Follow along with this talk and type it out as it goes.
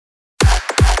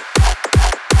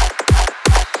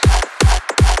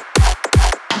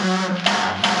I'm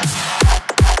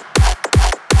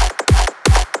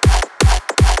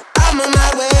on my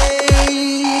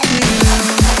way to you.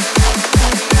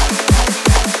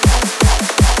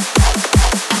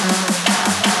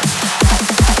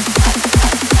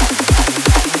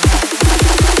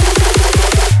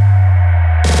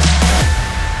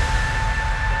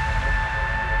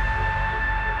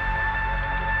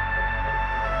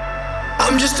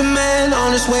 I'm just a man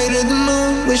on his way to the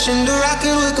moon, wishing the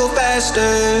rocket would go faster.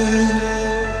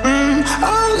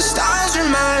 All the stars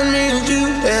remind me of you,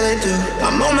 yeah they do.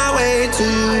 I'm on my way to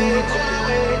you.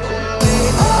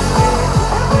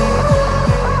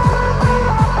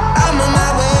 I'm on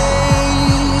my way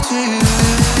to you.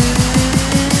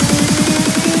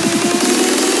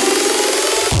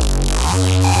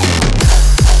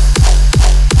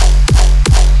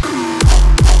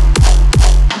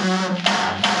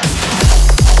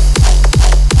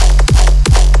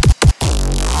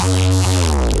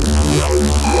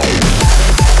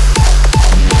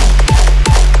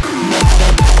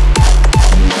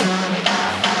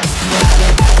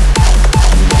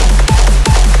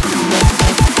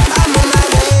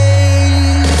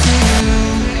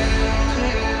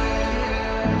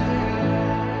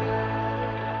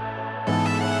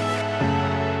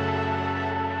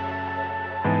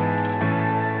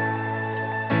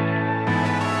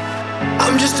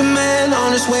 I'm just a man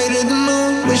on his way to the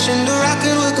moon, wishing the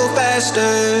rocket would go faster.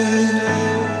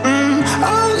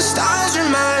 All the stars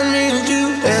remind me of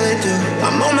you, yeah they do.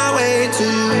 I'm on my way to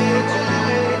you.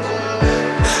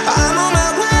 I'm on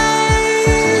my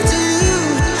way to you.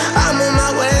 I'm on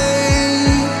my way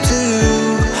to you.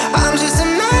 I'm just a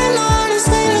man on his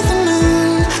way to the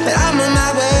moon, but I'm on my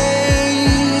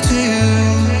way to you.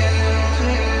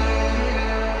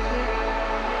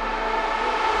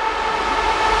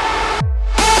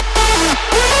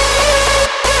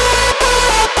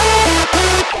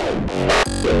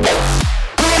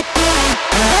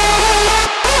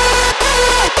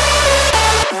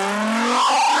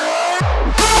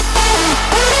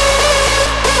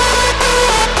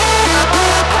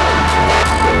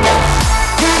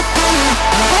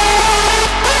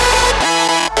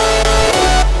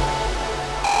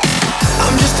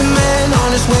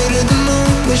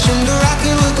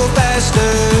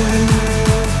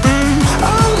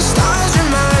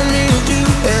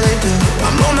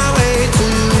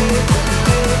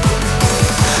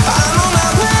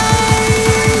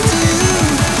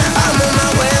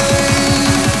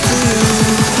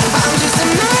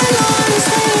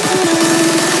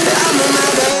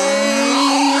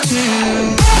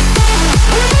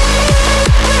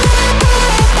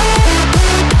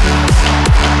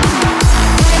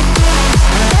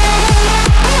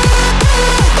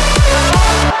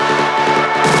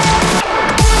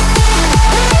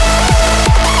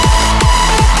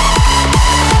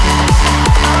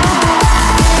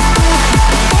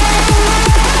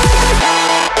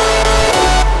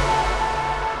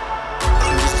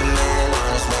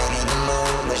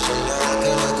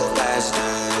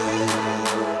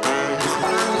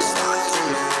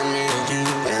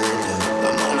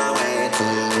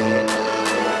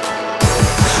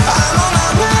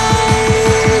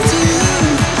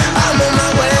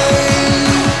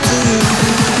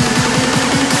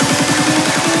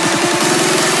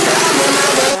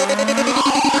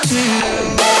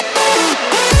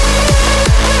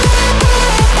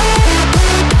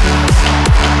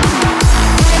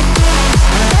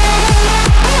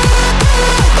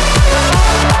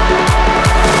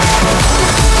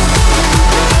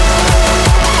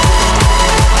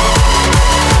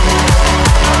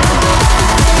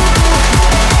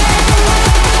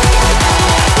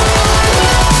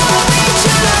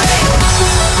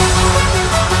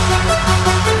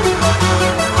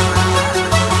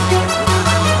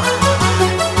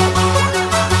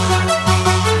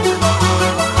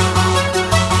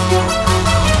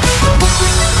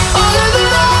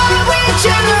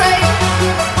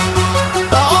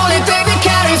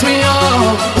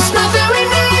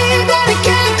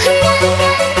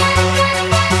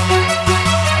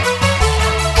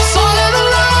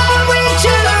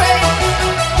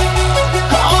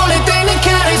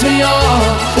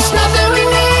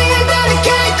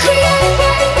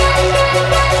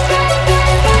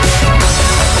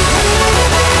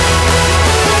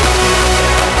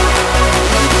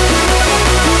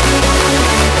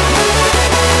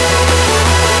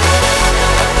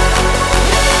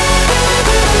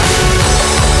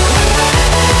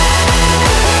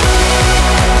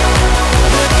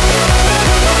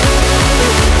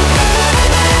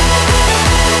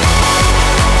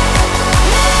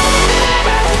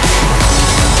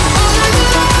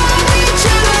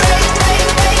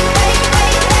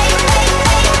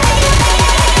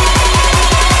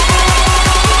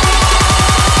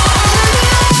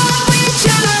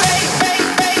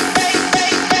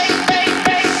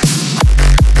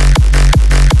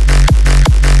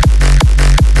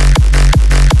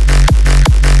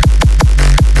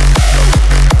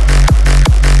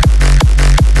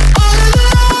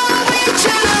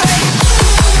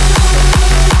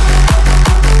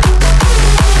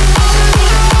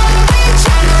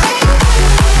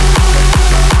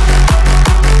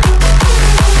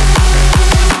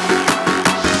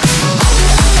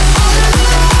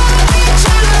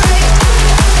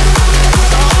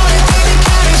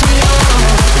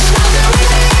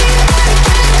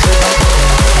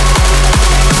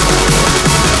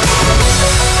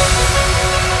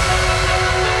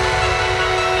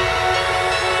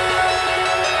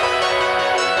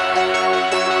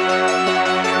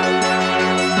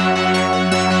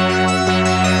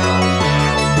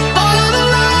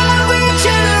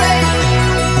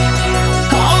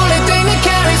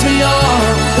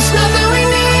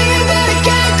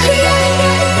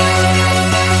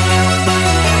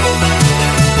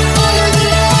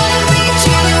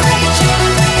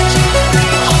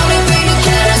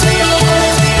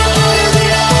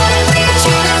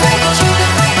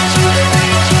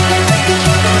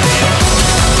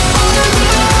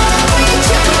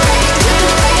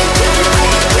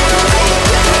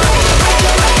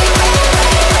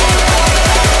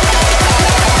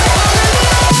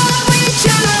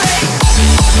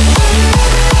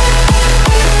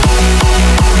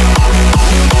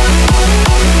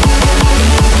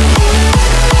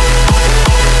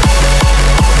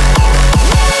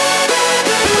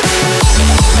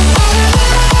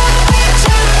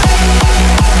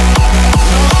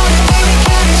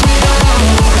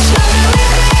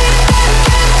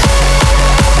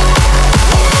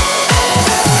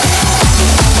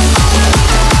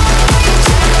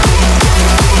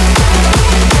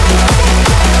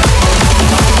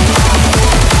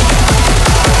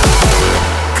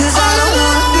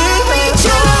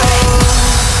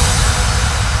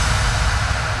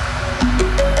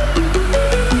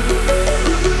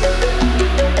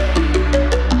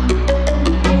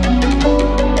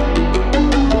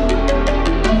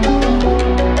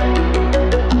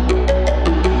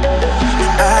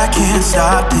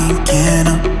 stop thinking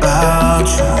about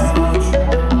you.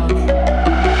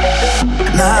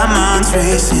 My mind's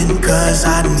racing 'cause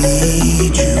I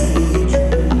need you.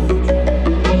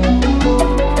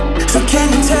 So can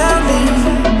you tell me,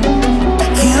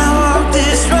 can I walk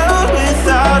this road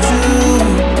without you?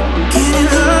 Can you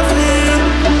love me?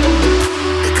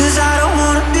 'Cause I don't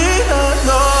wanna be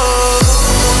alone.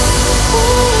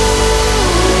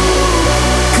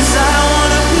 'Cause I don't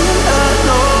wanna be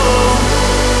alone.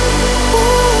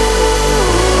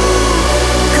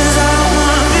 'Cause I don't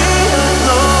wanna be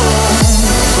alone.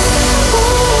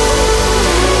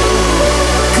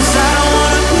 'Cause I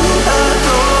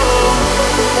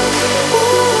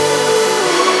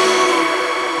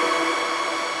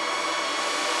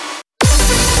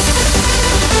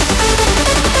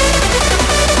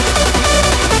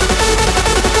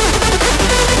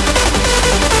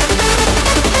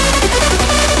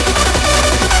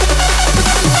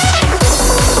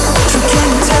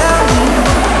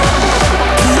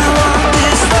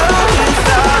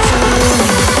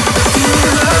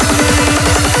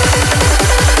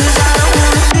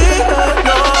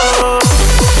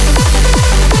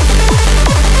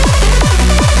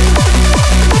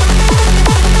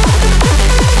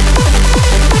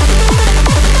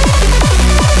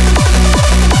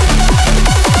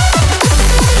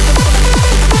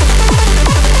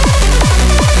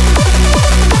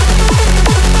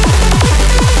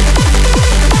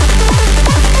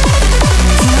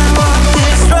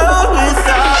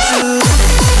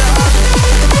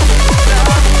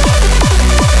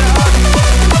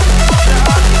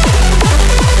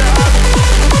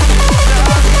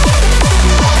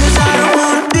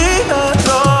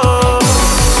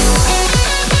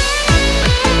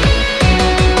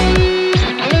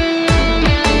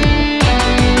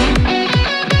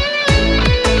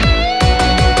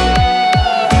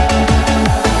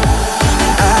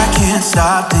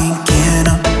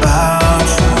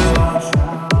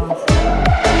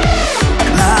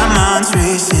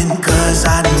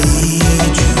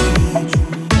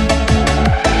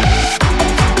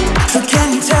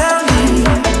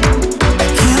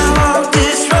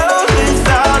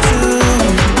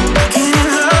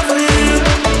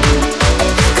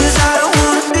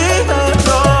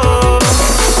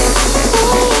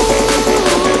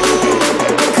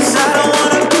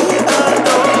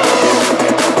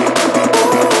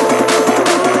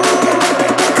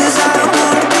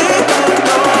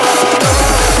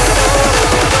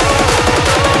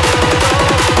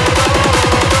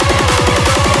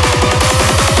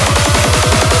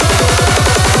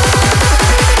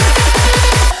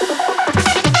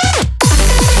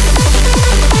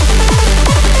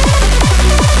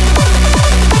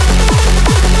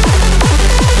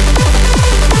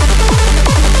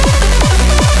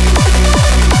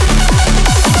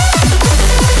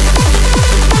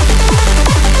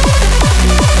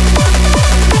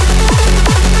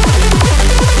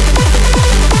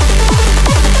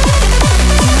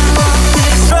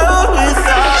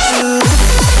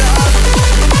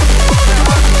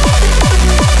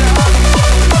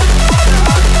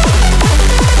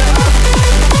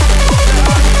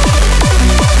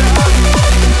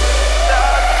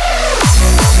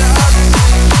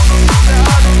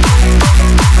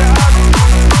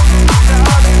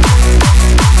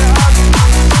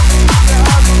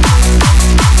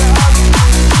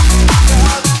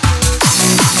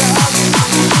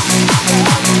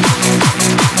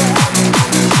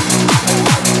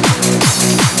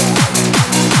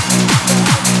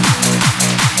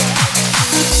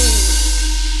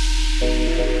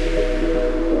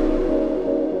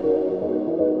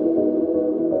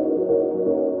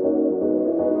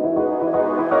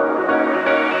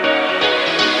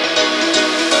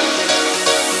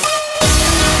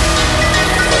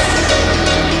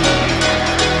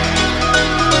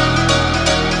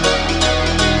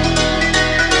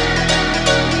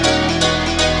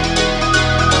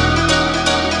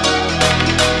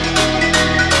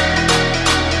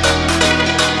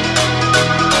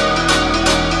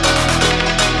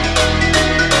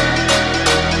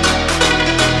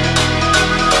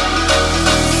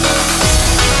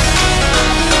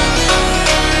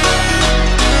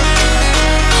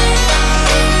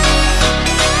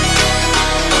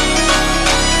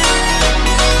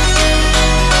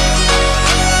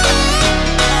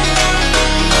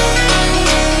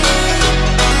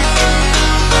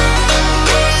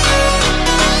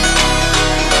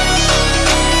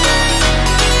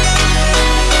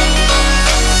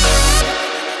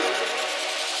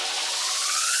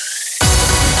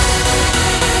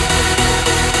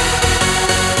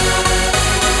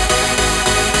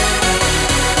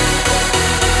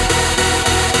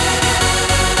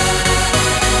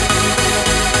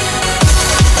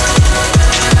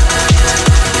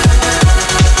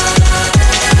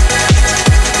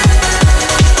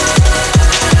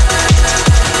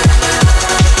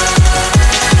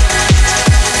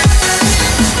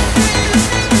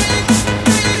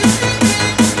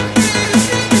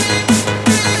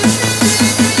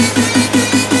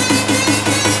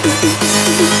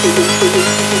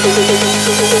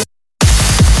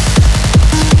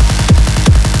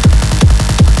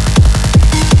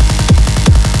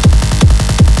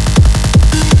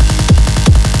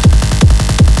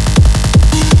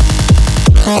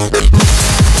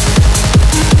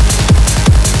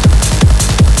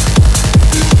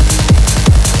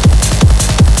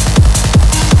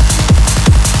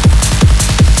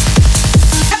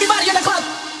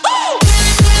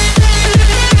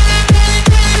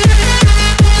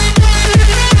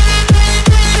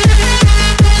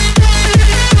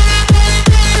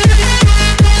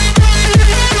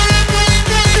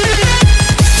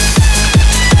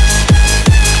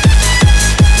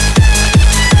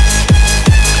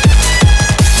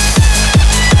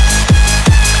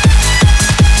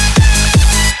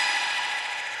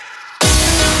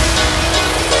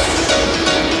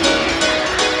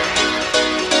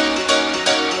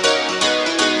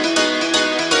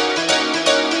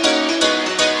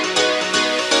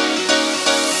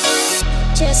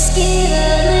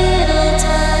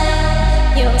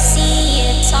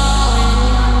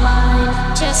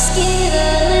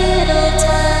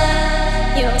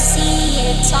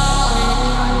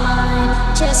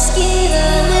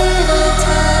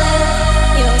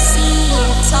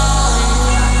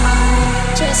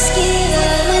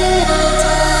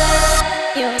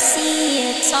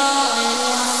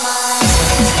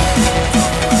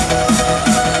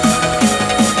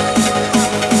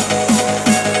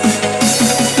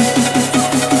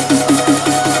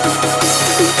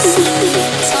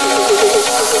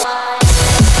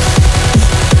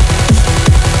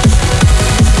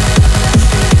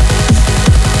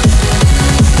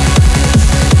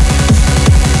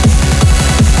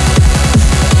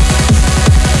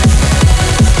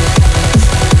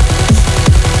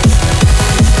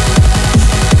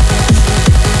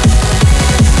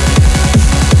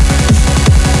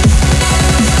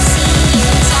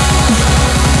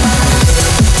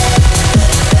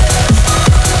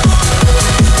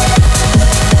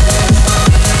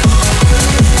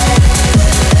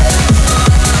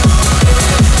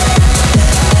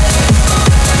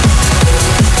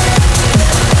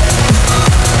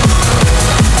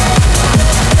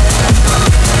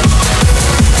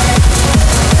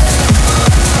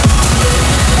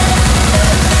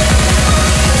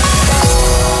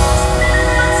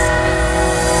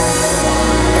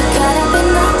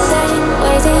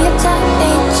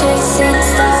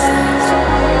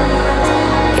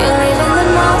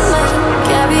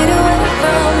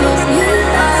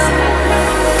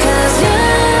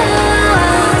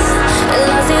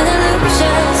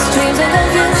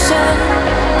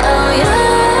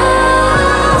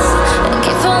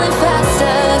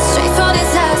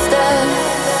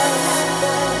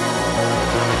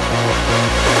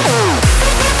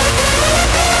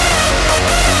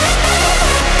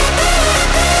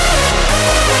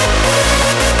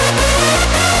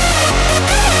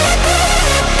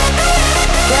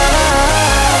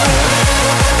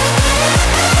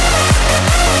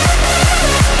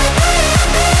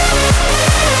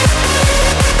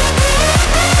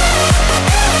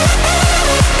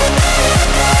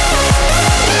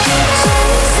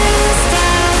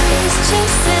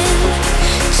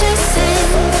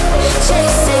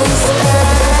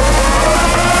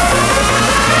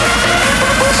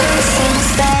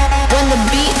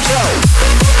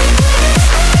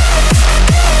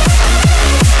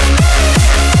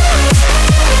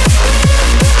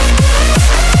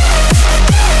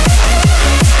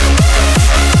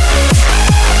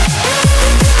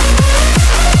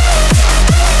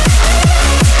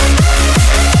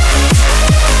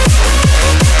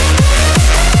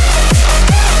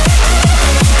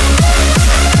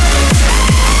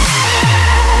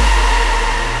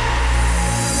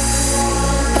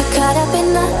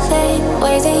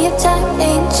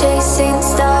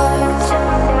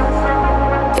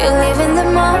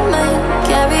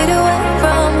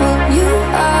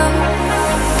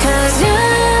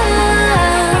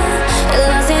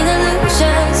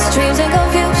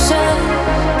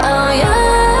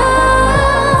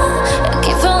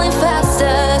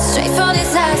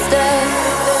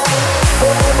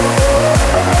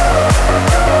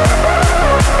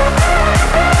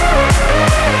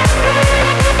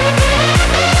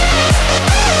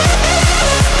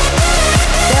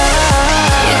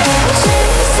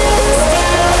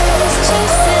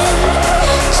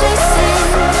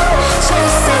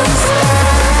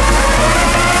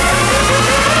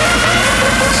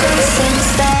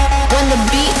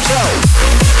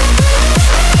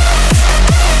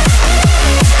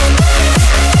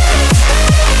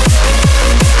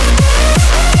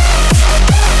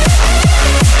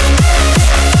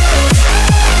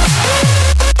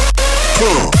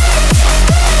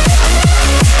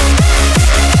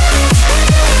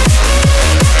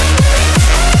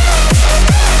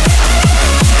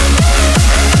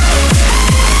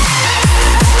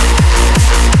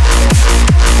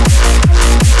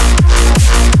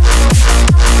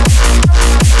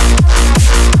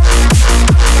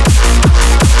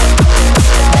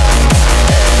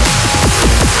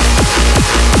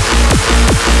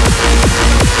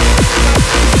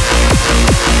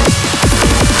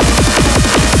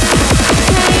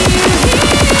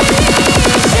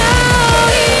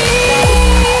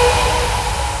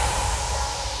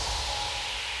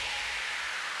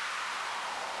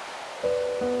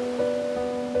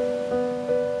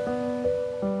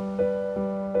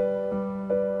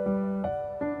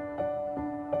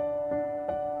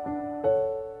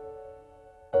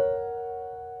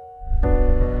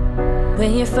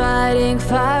When you're fighting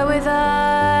fire with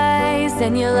ice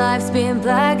and your life's been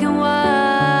black and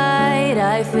white,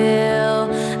 I feel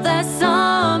that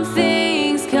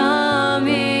something's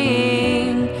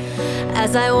coming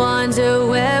as I wonder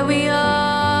where we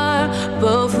are,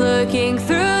 both looking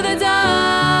through the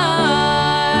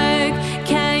dark.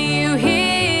 Can you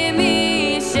hear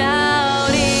me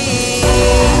shouting?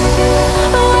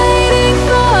 Waiting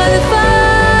for the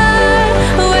fire,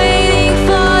 waiting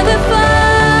for the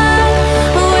fire,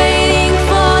 waiting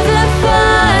for the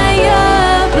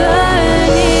fire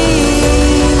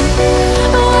burning.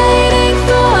 Waiting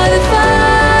for the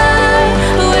fire,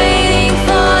 waiting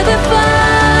for the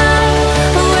fire,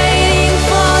 waiting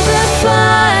for the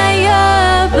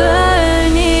fire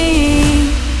burning.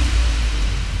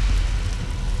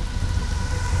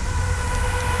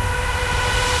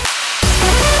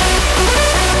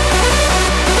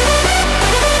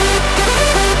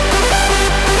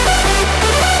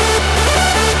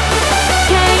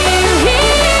 Can you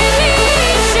hear me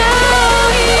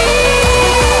shouting?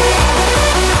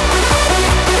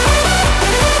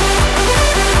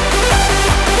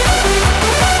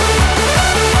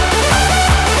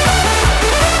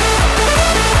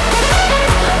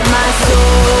 My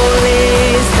soul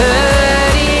is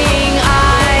hurting, I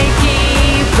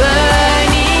keep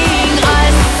burning,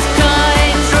 us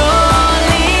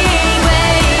controlling,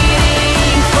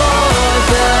 waiting for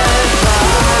the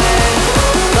fire,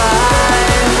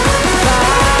 fire, fire,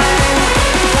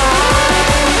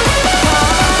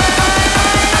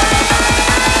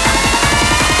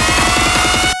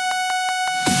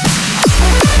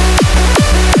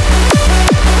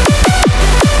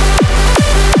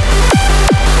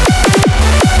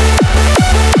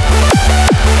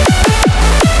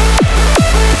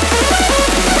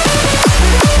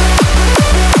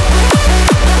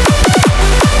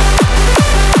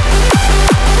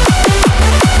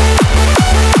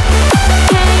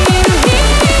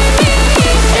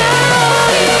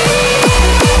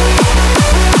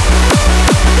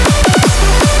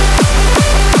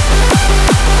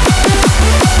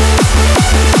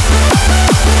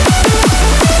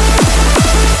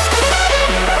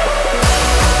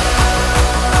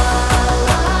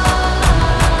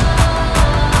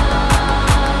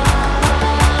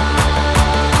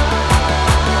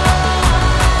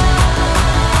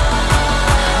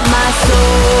 my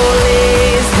soul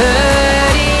is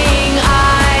hurting, I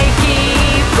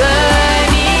keep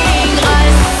burning,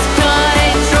 us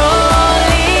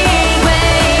controlling,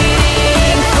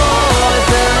 waiting for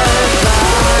the fire,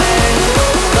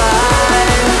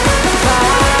 fire,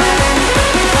 fire,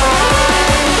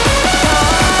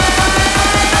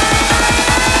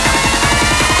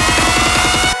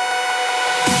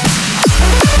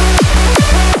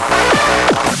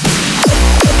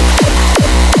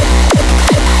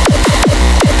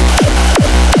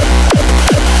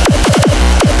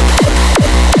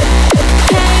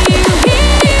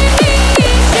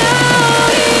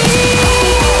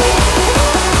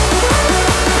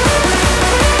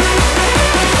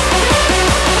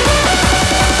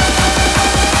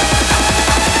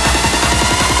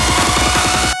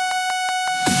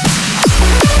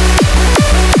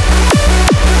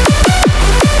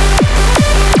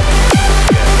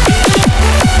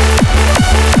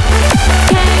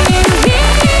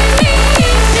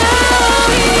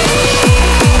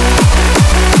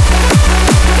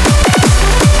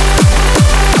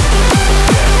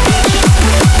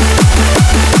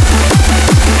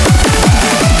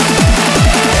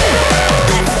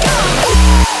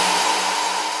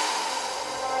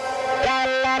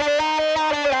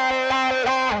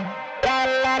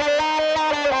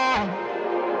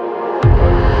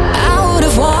 I would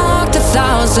have walked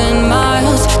 1,000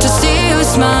 miles to see you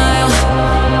smile.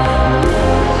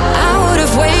 I would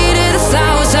have waited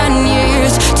 1,000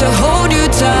 years to hold you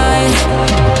tight.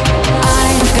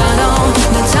 I've got all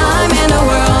the time in the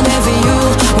world if you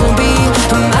will be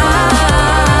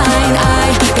mine. I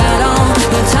got all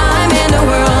the time in the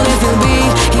world if you'll be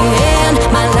here in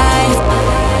my life.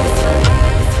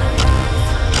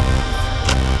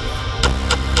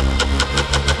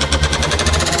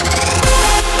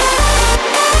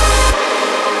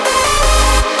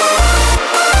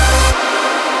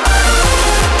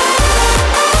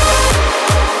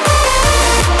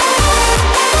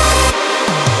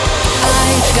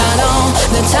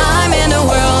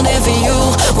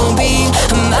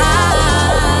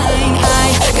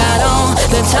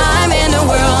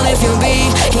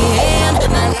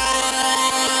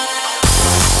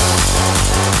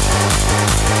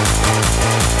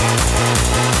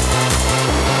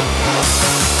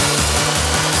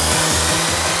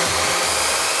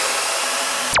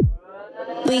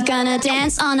 We gonna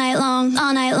dance all night long,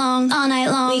 all night long, all night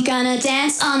long. We gonna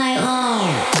dance all night long.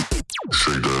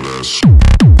 Shake that ass.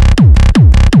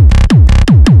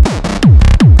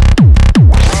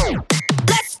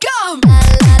 Let's go!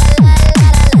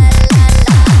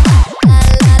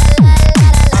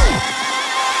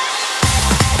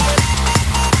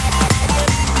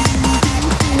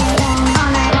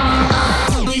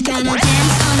 We gonna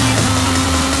dance all night long.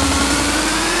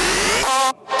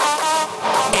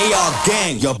 AR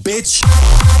gang, yo bitch.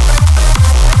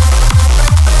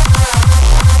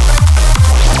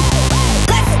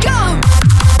 Let's go!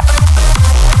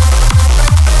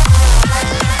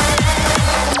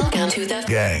 Welcome to the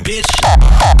Gang, bitch.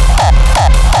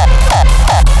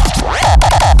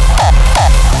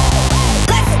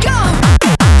 Let's go!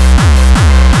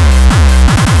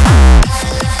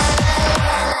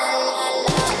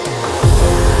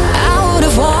 I would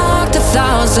have walked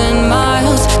 1,000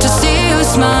 miles to see you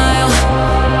smile.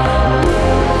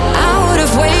 I would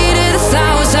have waited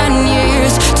 1,000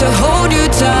 years to hold you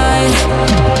tight.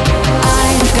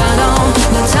 I've got all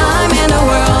the time in the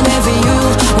world if you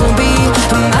will be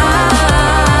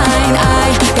mine.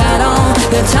 I got all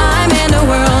the time in the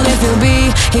world if you'll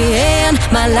be in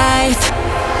my life.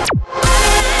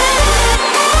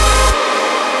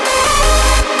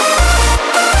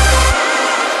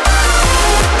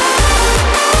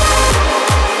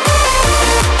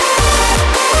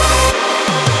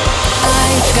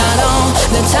 Got all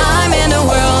the time in the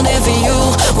world if you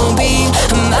will be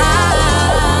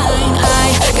mine.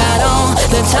 I got all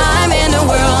the time in the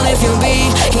world if you'll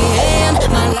be in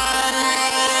my life.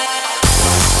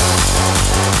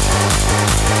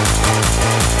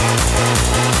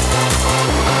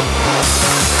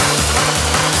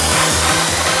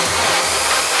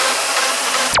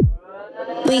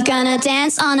 We gonna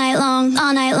dance all night long,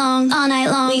 all night long, all night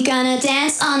long. We gonna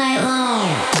dance all night long.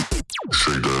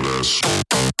 Shake that ass.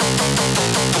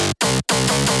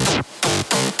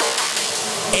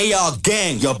 AR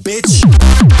gang, yo bitch.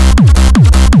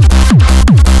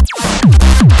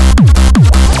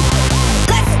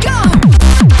 Let's go!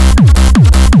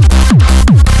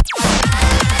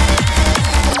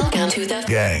 Welcome to the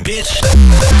Gang, bitch.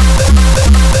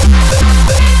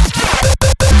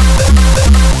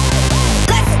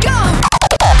 Let's go!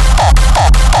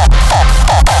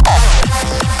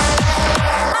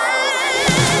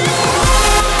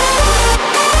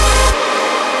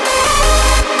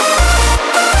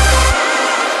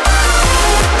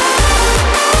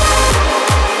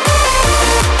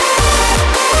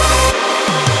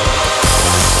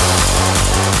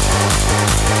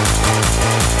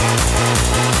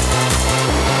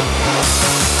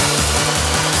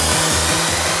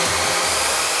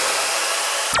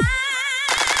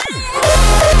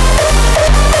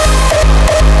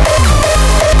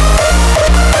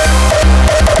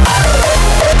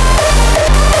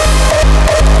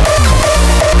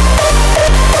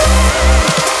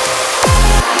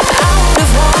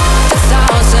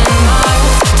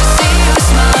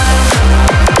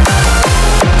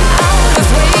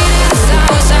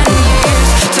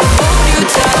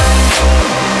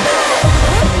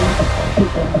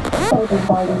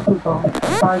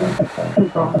 Party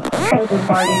people, crazy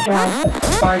party drugs,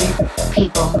 party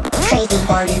people, crazy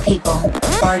party people,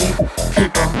 party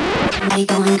people, they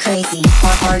going crazy,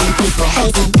 party people,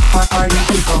 crazy, party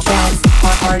people, drugs,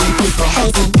 party people,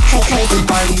 crazy, crazy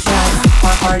party drugs,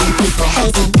 party people,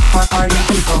 crazy, party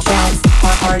people, drugs,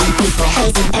 party people,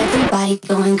 crazy, everybody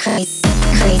going crazy,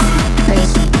 crazy,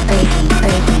 crazy, crazy,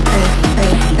 crazy, crazy,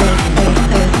 crazy,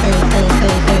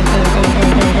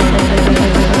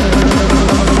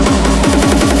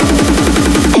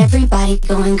 everybody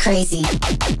going crazy.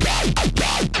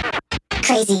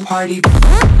 Crazy party.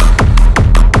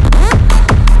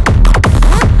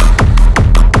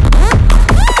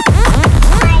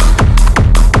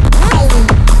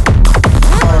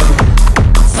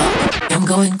 I'm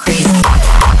going crazy.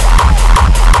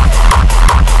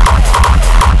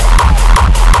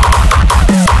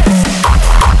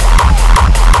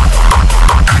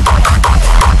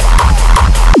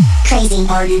 Crazy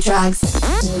party drugs.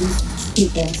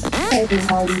 People, crazy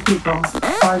party people,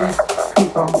 party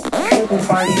people, crazy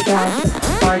party drugs,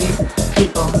 party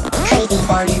people, crazy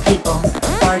party people,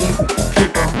 party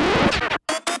people,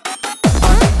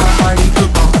 party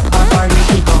people, party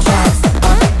people, drugs,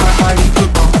 party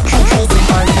people, crazy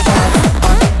party drugs,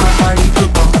 party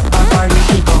people,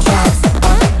 drugs,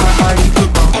 party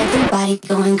people, everybody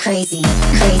going crazy,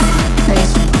 crazy,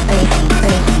 crazy, crazy,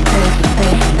 crazy, crazy,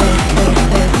 crazy,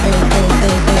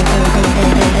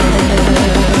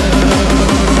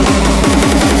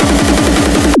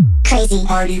 crazy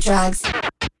party drugs,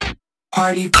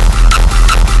 party.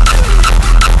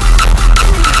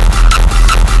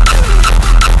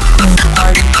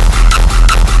 party.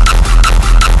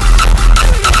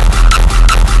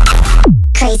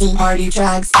 Crazy party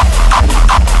drugs.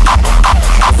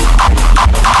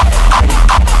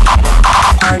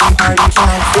 Party drugs.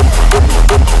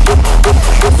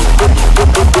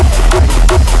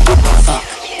 Fuck,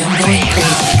 I'm going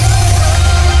crazy.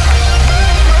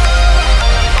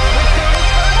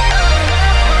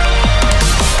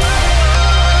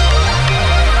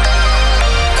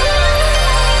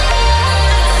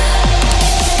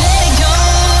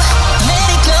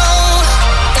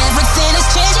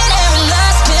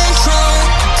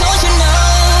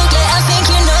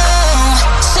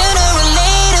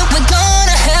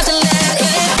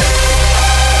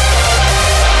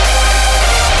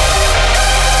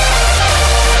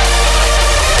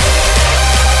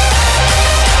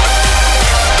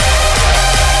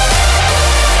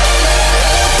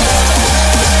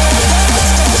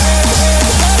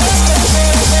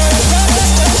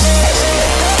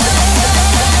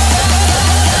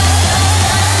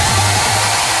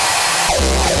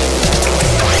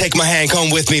 Take my hand,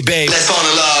 come with me, babe. Let's fall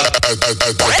in love. Let's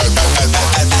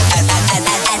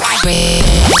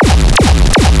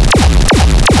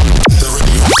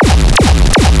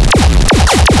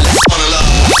fall in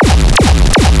love.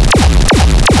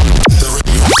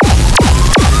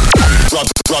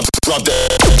 Drop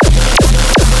that.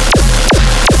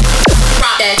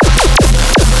 Drop that.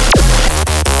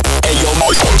 Hey, yo,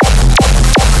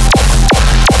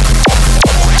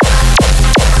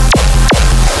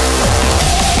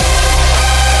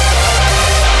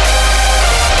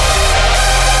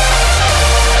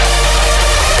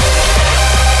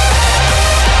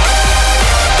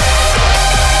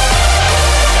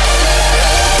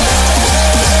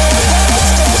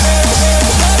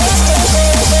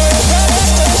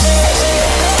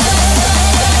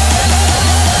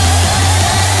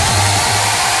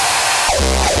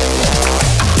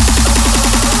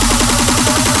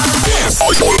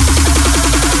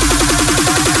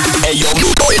 hey, yo,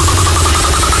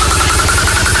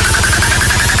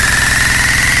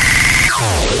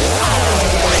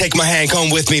 take my hand, come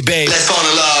with me, babe. Let's fall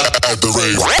in love at the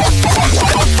rave.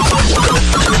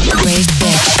 Rave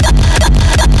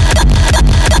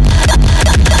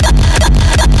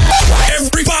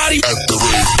Everybody at the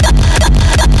rave.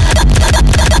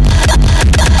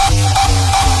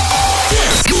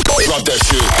 Yeah, drop that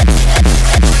shit.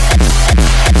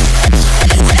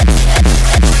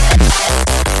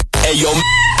 Hey, yo.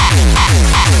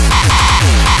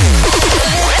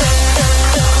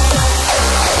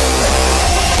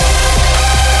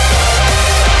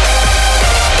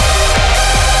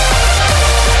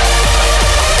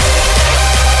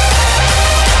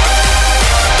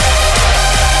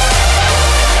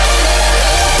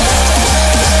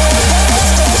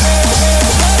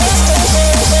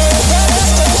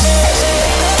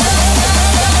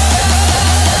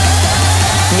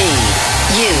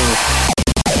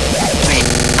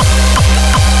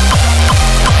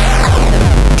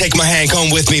 Take my hand,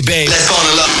 come with me, babe. Let's fall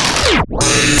in love.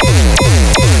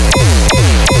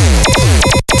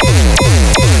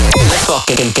 Let's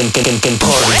fucking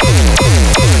party.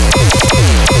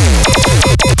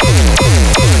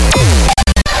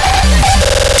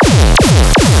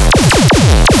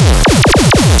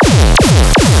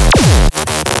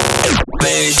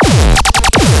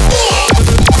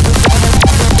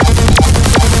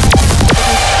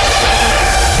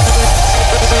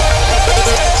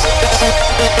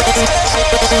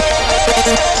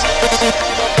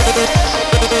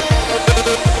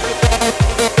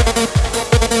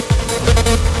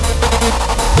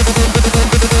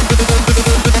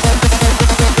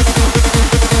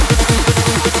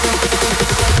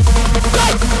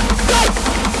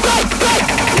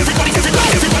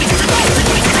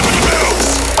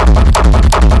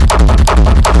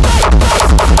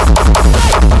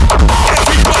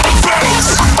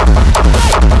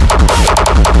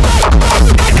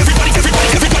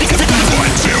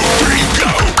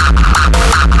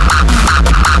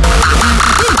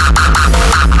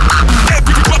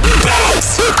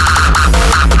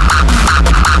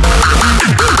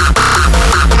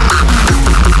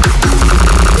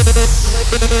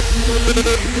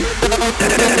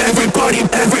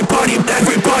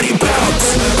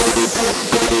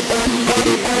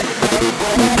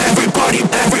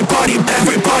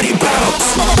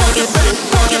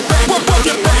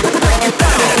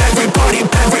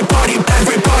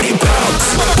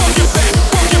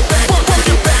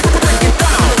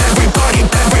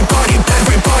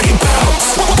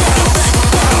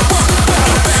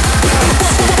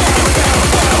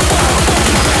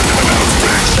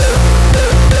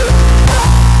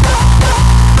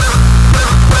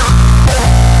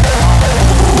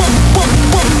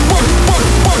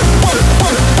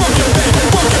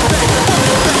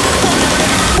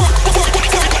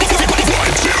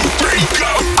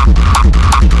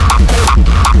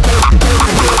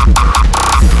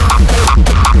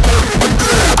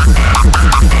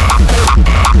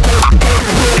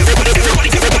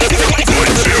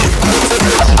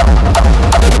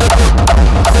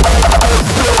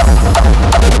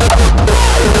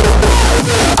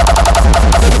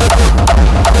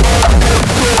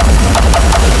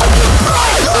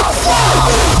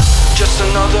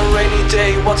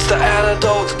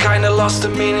 lost the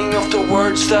meaning of the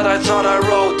words that I thought I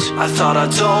wrote. I thought I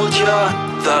told ya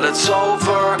that it's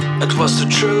over. It was the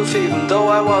truth even though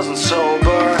I wasn't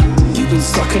sober. You've been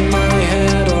stuck in my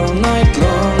head all night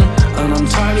long, and I'm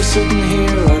tired of sitting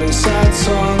here writing sad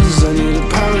songs. I need a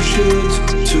parachute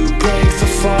to break the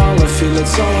fall. I feel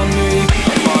it's all on me,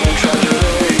 a modern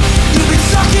tragedy. You've been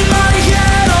stuck in my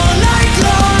head all night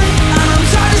long, and I'm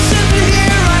tired of sitting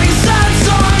here writing sad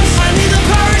songs. I need a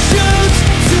parachute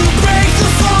to break the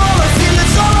fall. I feel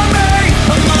it's all on me,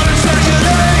 a modern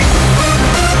tragedy.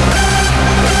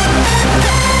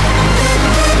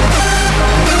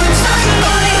 You've been stuck in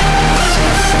my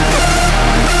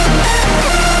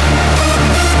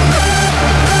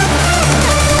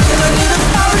and I need a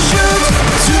parachute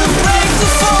to break the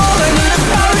fall. I need a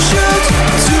parachute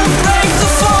to break the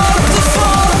fall, the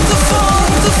fall, the fall,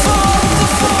 the fall, the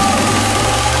fall.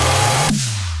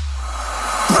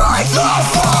 Break the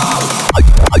fall.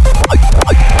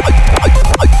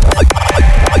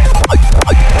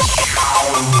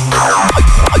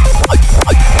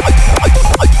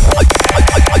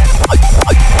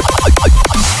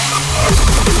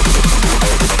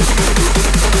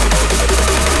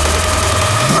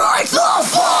 Break the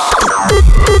fall.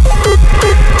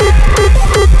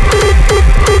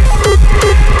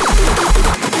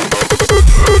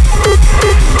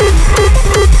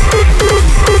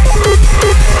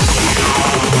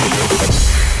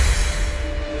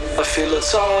 I feel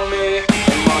it's all on me,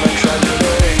 a modern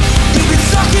tragedy. You've been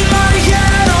stuck in my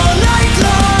head all night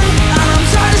long, and I'm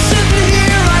tired of sitting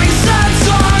here writing sad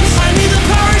songs. I need a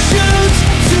parachute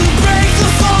to break the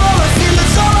fall. I feel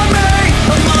it's all on me,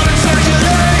 a modern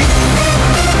tragedy.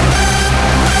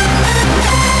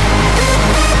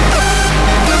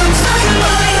 You've been stuck in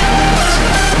my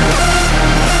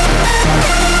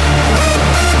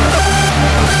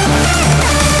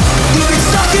You've been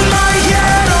stuck in my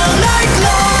head all night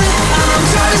long, and I'm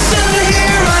tired of sitting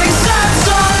here writing sad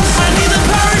songs. I need a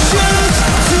parachute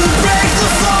to break the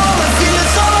fall. I feel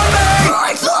it's all on me.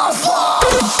 Break the fall.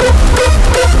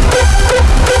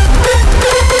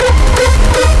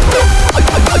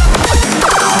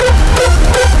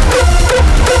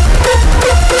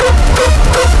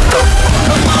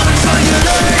 A modern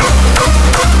tragedy.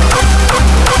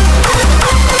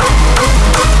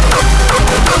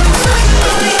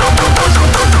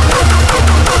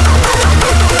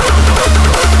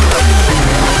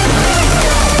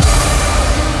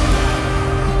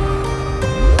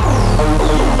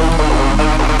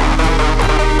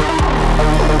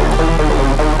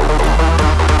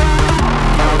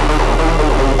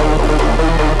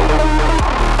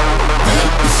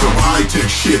 Some high-tech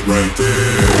shit right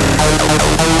there.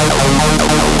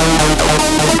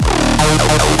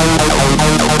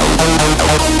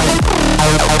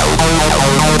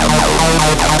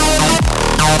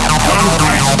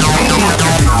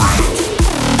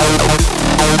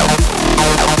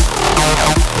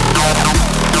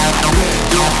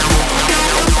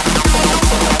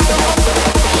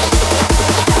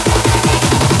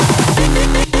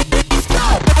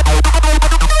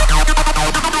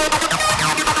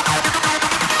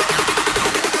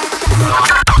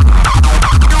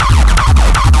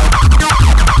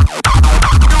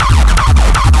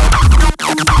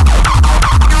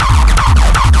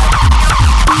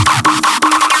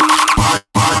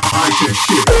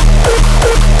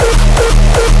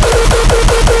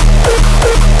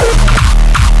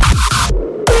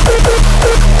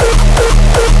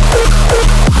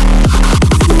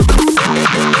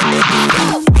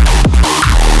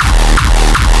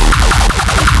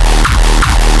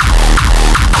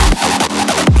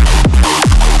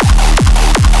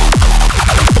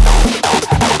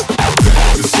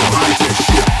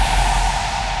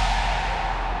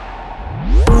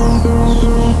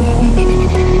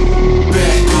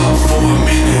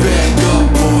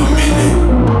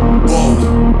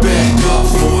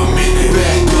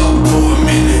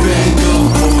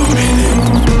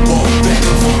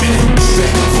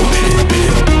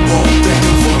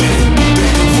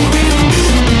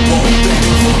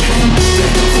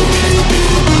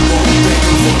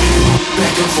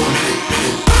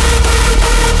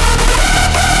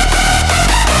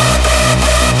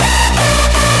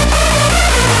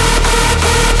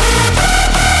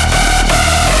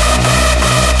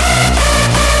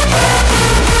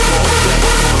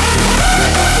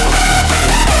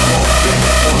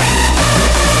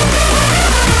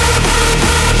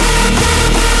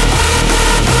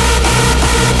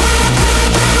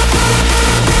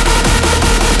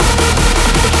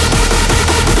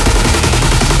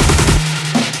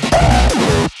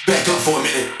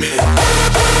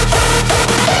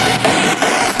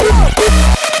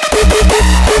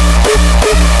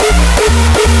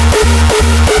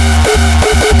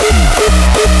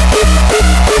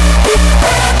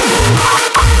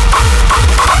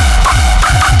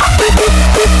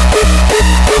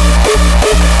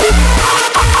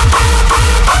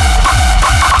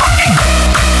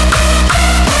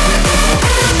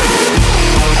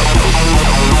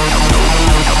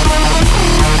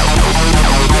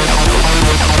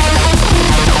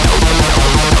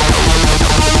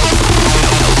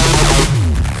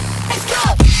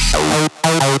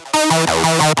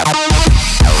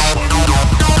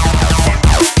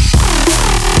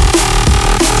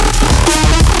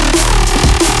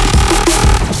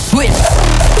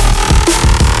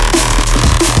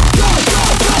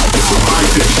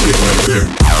 there.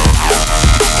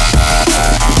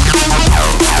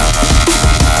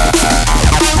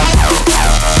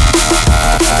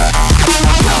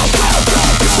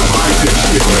 It's some high-tech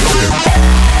shit right there.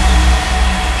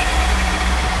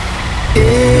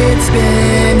 It's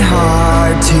been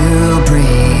hard to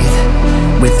breathe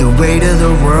with the weight of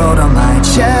the world on my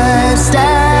chest.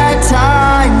 At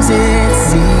times it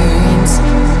seems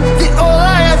that all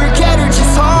I ever get are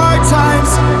just hard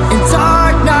times and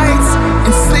dark nights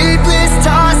and sleepless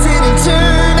tossing and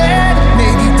turning.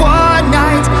 Maybe one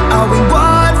night I'll win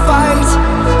one fight.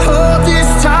 All this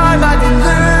time I've been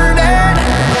learning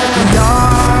the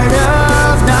art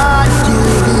of not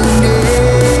giving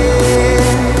in.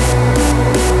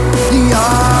 The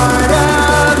art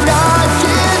of not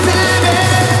giving in.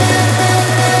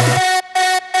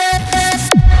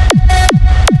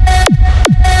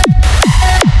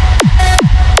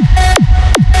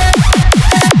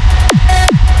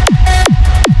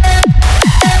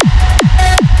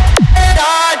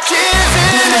 Not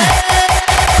giving in.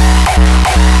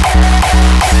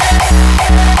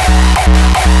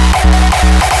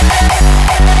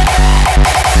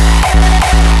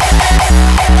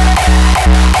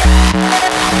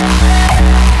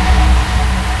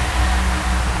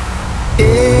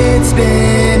 It's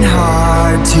been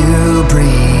hard to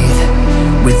breathe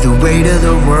with the weight of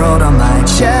the world on my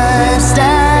chest.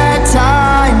 At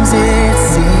times it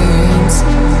seems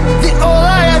that all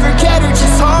I ever get are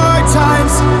just hard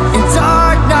times and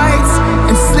dark nights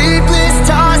and sleepless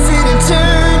tossing and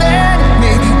turning.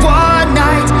 Maybe one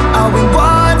night I'll win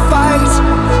one fight.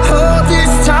 All this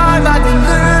time I've been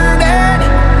learning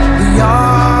the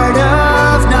art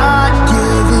of not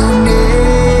giving in.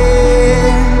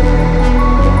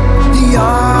 The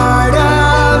art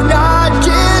of not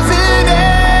giving in.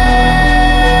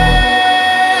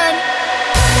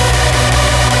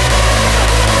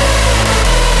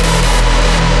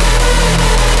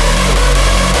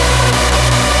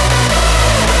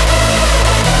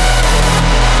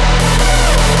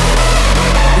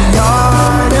 The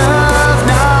art of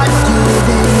not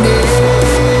giving in. The art of not giving in.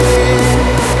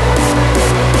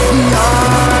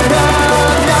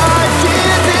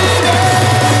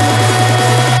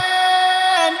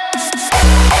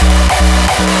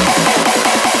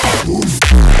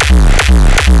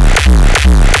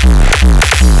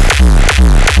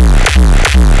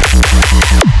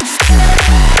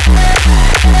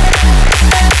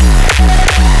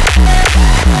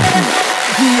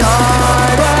 The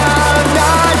art of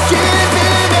not giving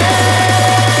in.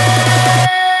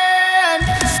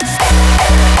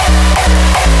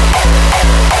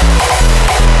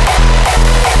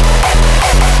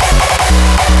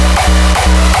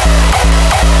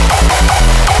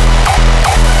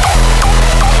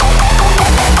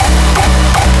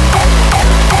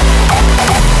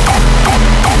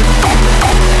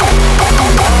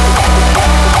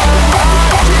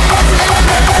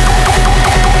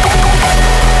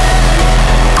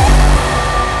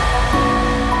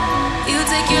 You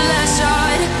take your last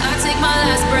shot, I take my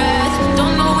last breath.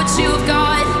 Don't know what you've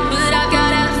got, but I've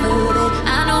got half of it.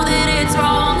 I know that it's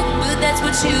wrong, but that's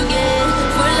what you get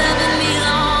for loving me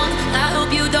long. I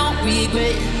hope you don't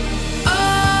regret. Oh,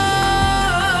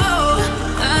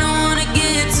 I don't wanna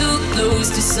get too close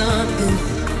to something.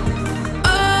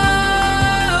 Oh,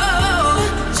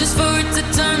 just for it to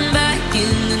turn back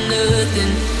into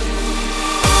nothing.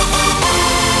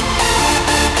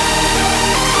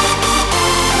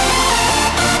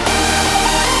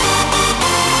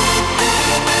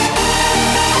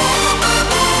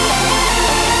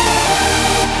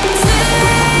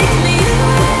 Take me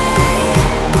away,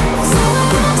 so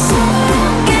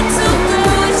get too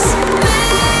close,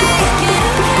 make it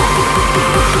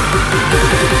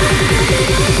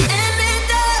end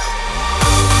it up.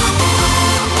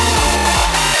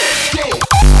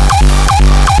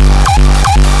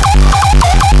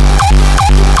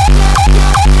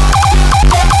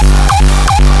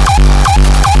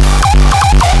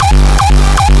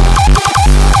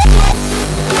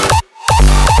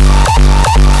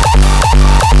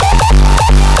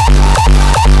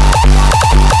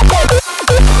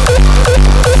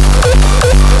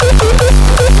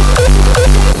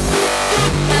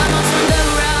 I'm on some low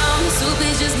round, so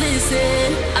please just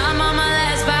listen. I'm on my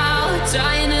last vow,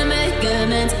 trying to make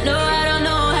amends. No, I don't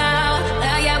know how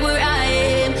I got where I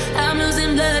am. I'm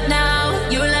losing blood now,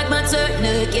 you're like my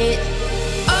tourniquet.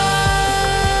 Oh,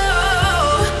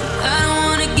 I don't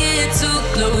wanna get too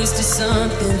close to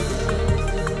something.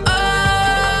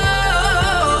 Oh,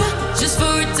 just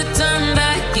for it to turn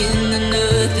back into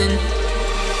nothing.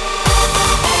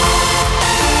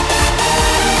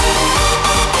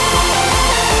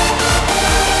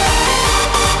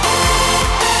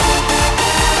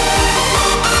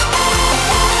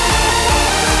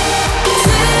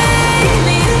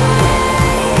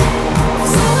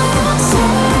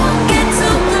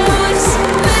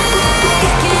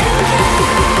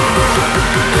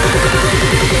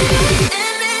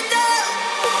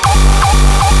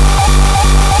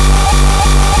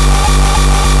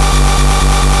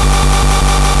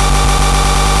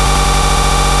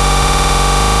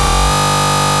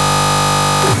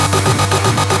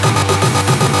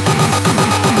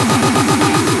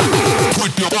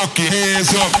 fucking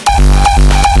hands up.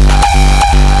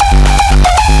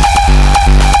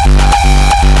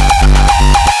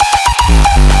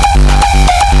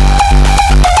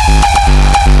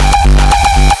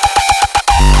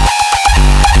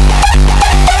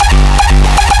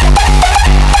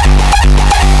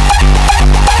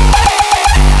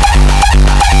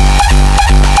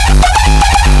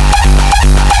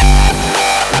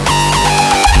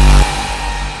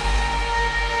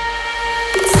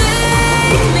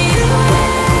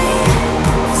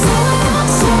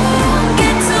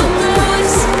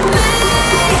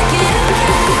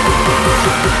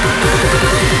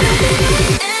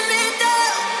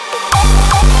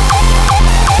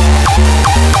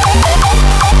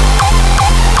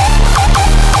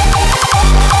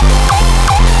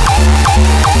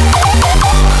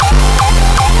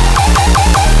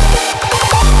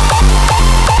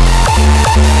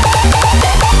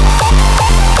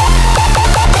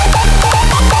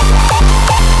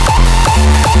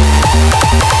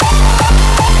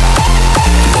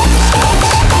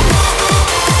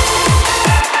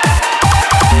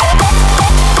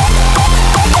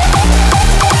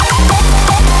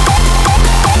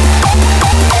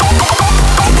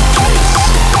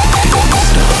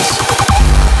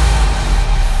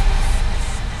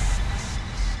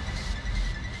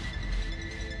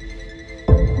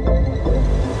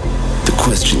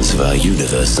 Questions of our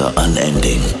universe are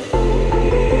unending.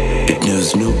 It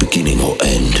knows no beginning or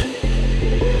end.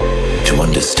 To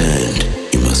understand,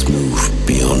 you must move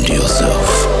beyond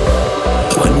yourself.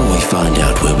 When will we find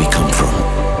out where we come from?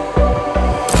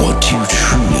 What do you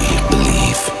truly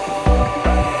believe?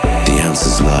 The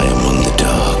answers lie among the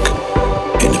dark,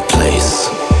 in a place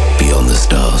beyond the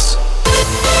stars.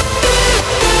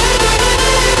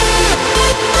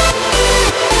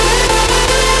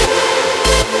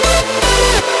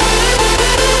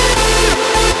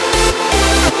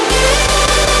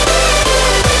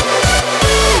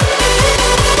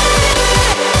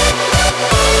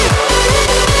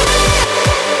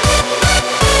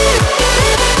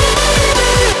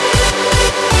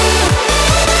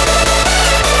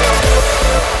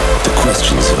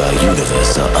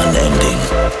 Universe are unending.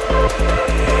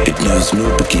 It knows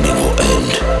no beginning or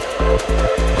end.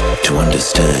 To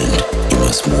understand, you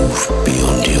must move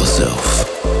beyond yourself.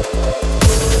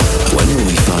 When will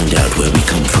we find out where we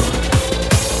come from?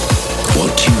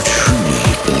 What do you truly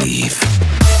believe?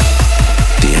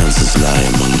 The answers lie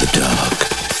among the dark,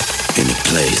 in a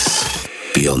place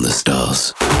beyond the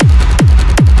stars.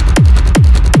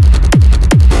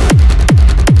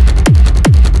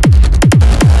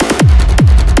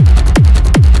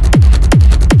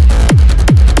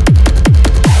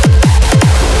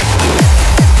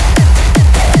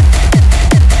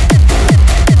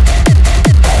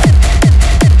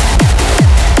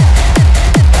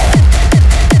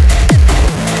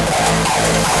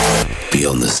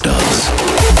 Beyond the stars.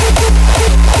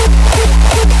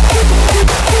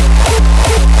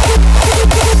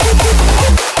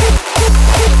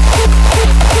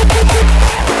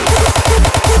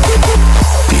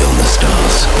 Beyond the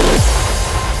stars.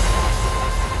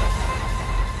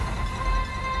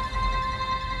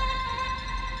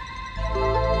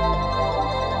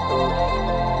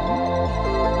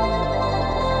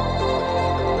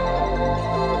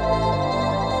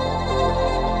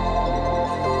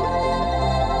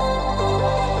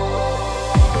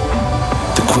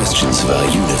 Questions of our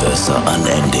universe are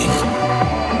unending.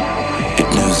 It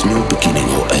knows no beginning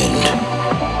or end.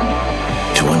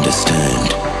 To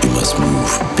understand, you must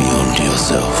move beyond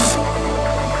yourself.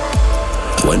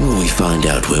 When will we find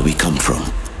out where we come from?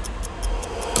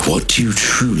 What do you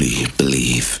truly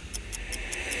believe?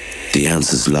 The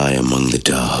answers lie among the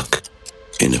dark,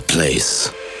 in a place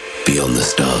beyond the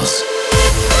stars.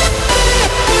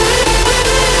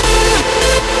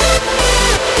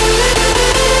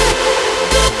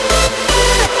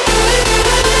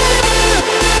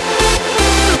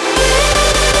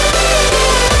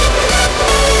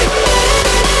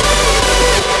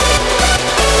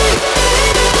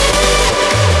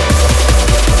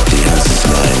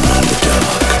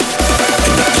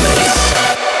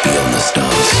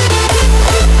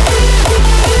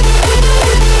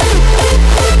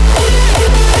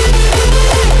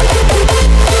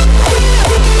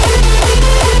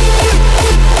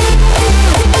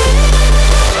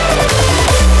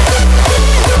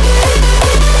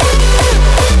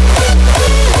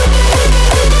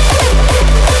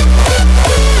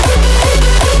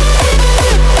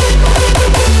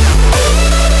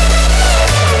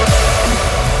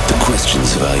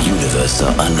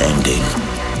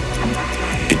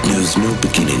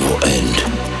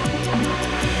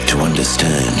 To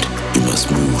understand, you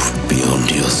must move beyond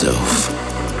yourself.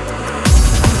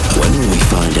 When will we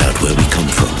find out where we come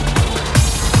from?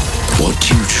 What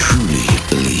do you truly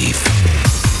believe?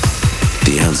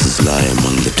 The answers lie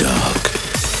among the dark,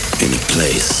 in a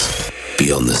place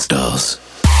beyond the stars.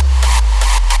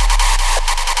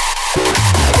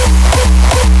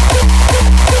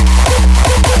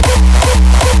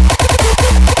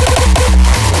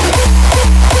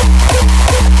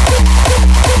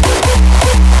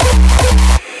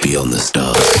 Beyond the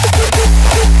stars.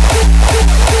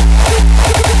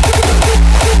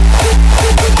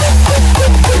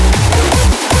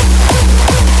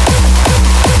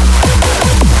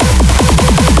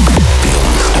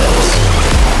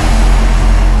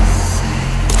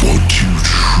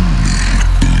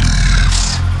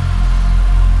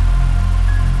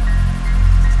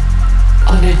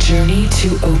 Journey to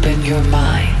open your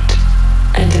mind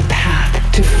and a path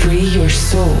to free your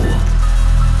soul,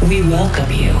 we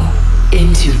welcome you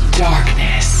into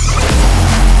darkness.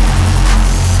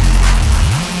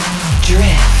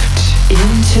 Drift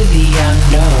into the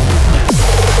unknown.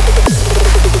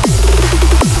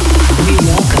 We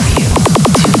welcome you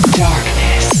to darkness.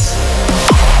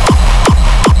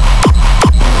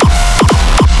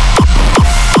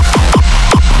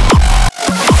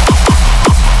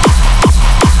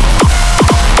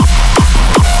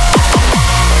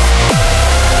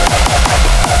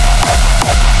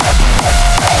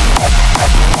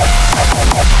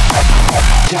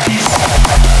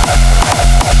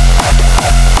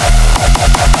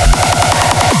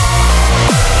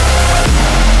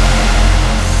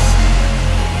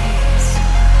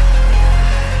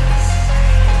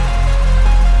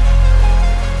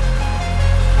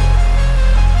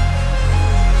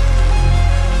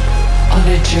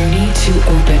 Journey to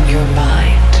open your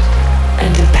mind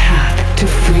and a path to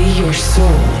free your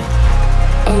soul,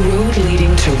 a road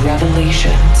leading to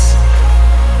revelations.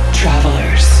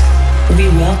 Travelers, we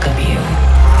welcome you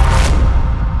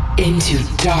into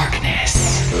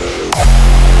darkness.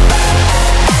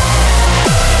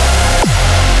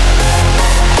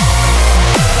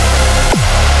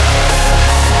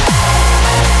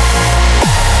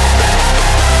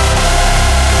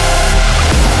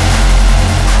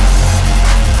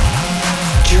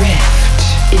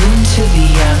 Into the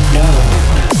unknown.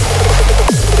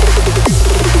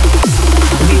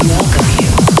 We welcome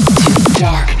you to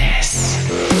darkness.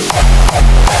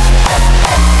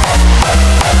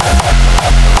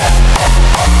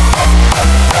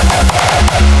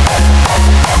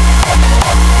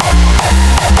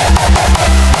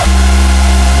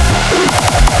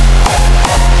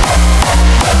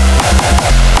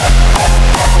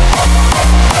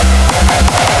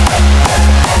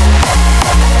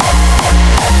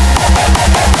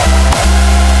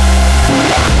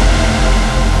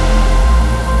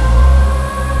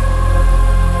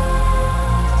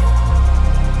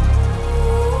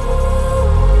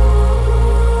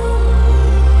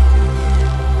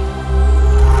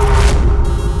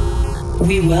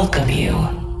 We welcome you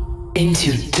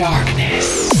into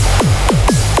darkness.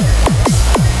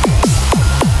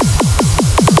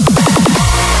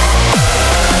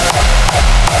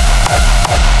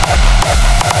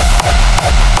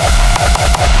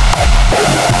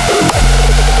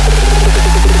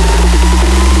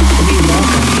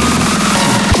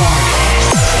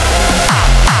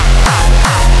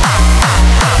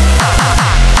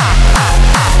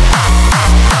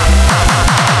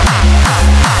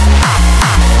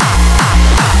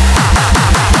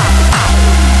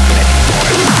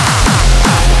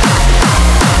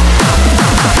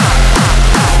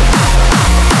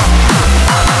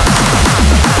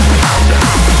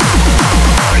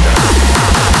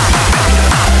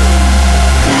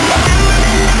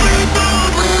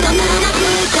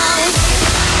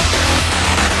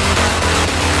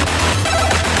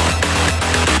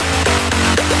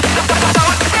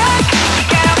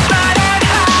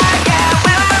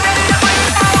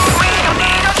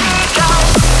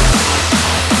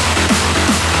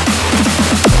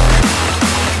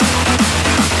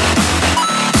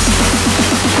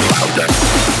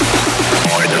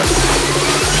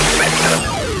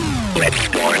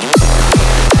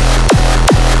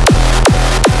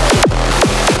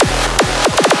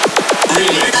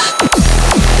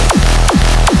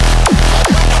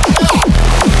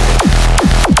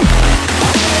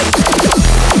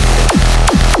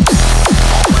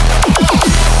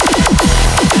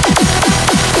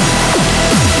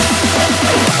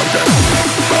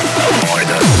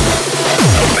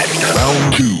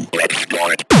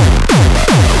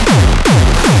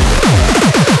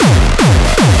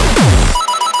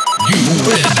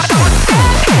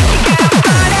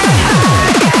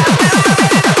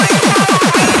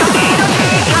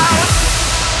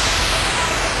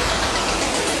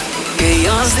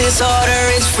 disorder,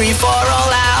 it's free for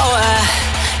all hour.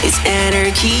 It's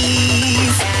anarchy.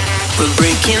 We're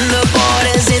breaking the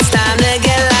borders, it's time to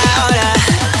get louder.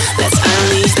 Let's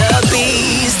unleash the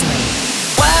beast.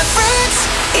 What freaks?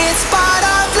 It's part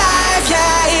of life,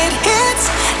 yeah, it hits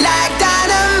like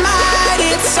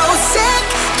dynamite. It's so sick,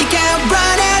 you can't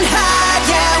run and hide,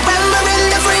 yeah. When we're in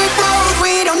the freak mode,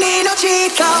 we don't need no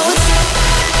cheat codes.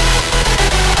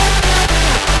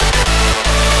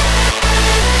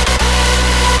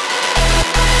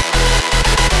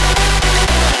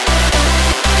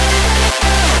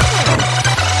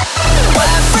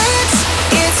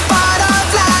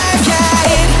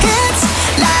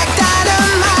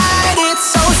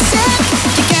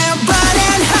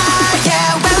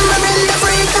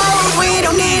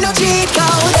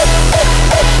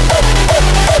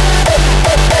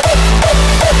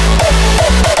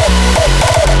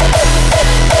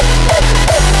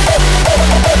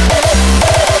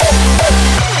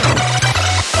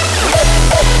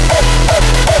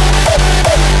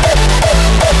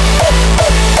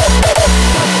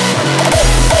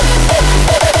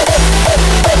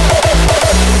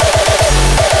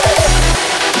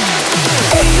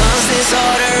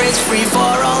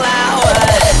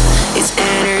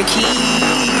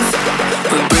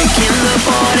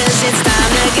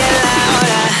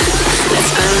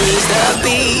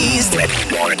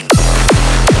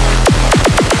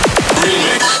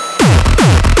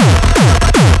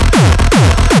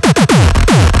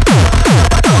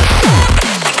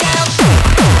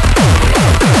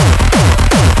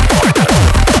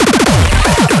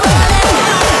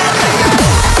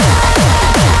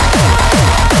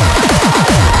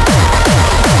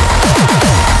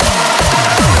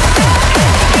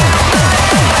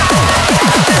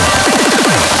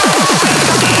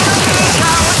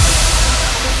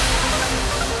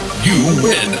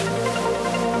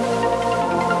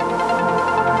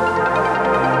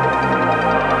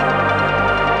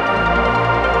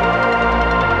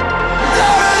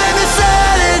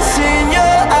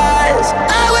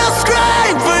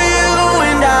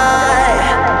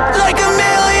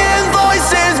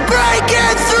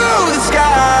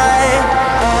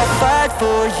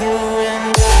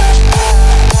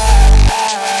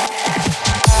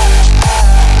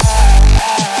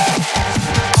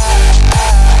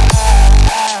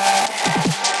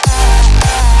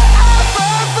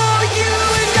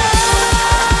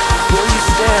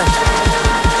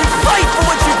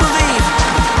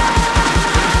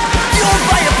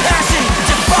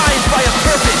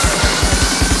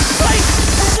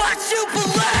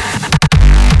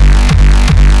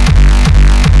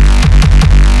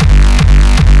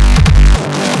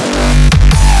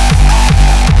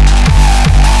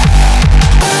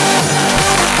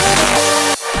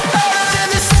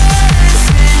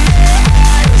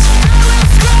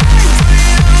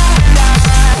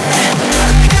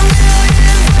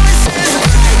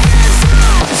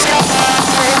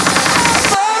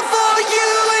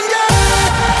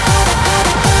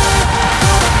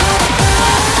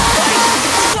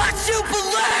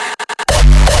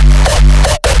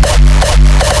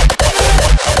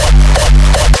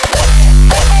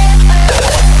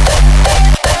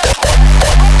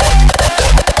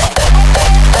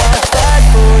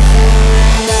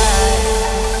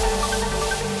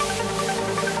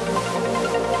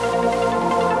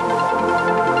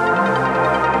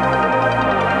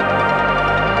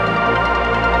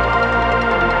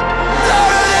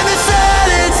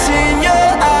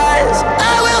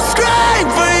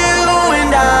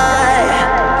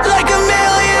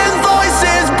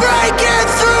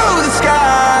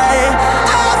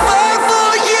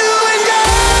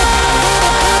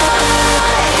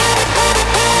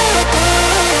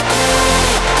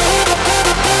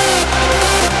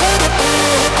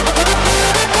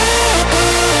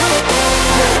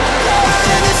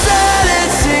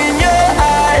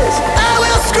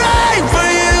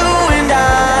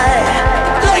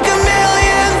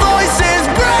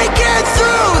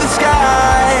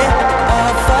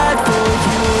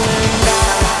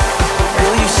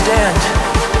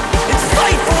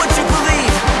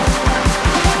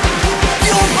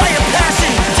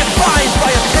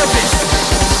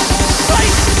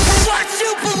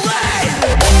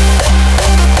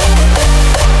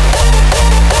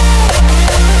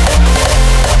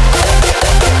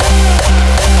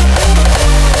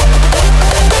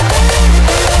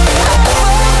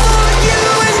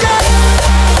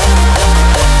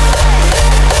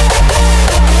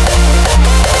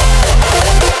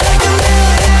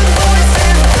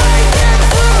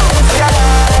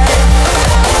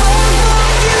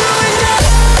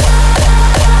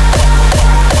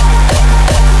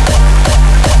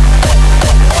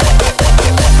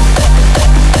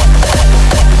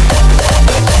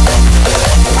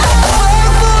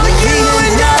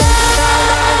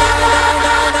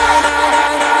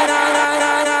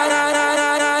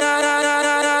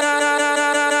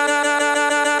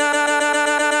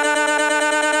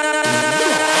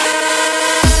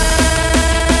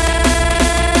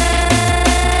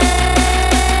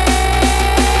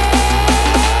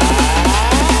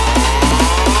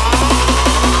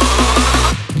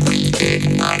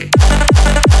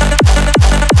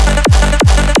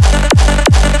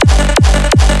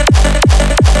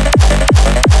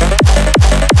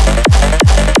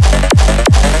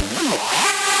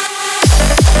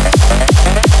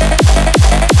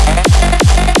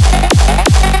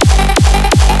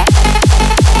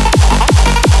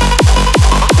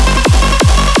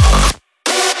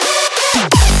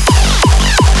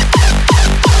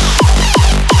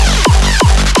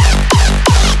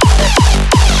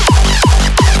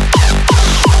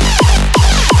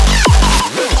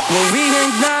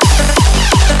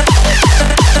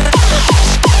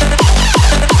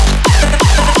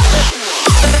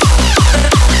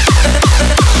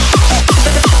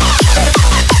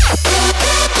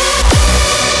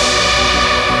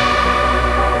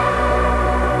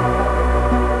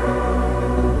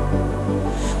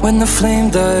 the flame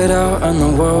died out and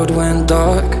the world went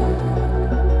dark,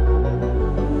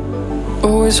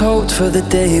 always hoped for the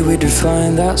day we'd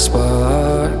find that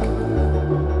spark.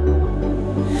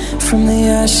 From the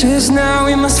ashes now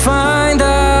we must find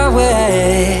our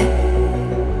way.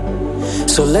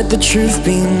 So let the truth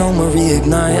be known, we'll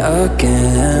reignite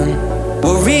again.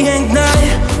 We'll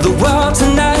reignite the world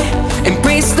tonight,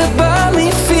 embrace the burn we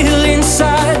feel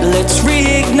inside. Let's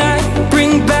reignite,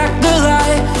 bring back the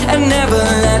light, and never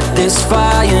let this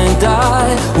fire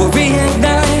die. We'll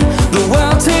reignite the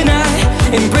world tonight,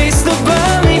 embrace the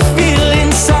burn we feel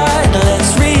inside.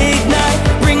 Let's reignite,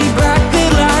 bring back the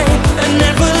light, and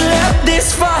never let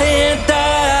this fire die.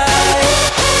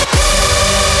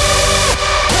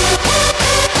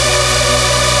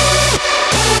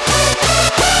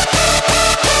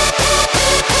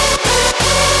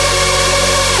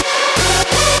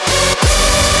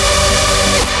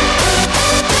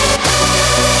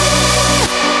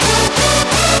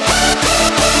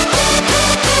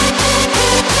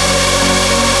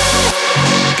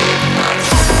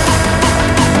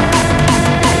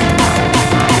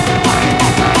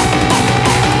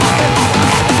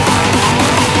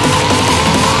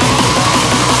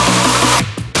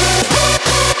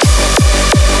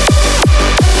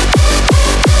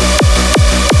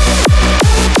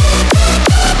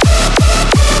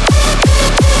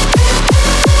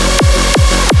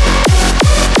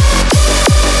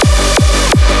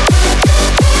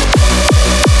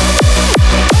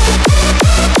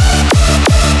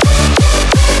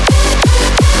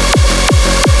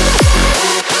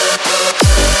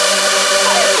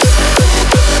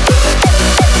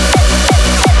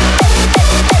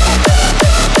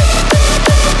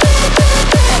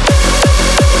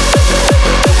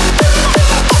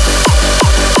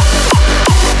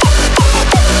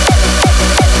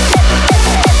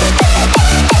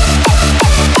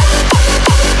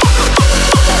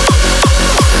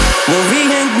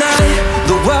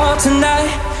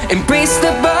 Embrace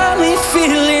the burn we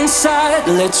feel inside.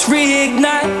 Let's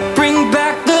reignite, bring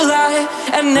back the light,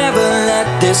 and never let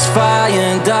this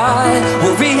fire die.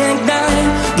 We'll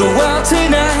reignite the world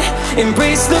tonight,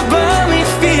 embrace the burn we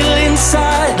feel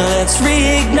inside. Let's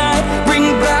reignite,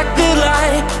 bring back the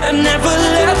light, and never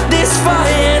let this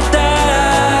fire die.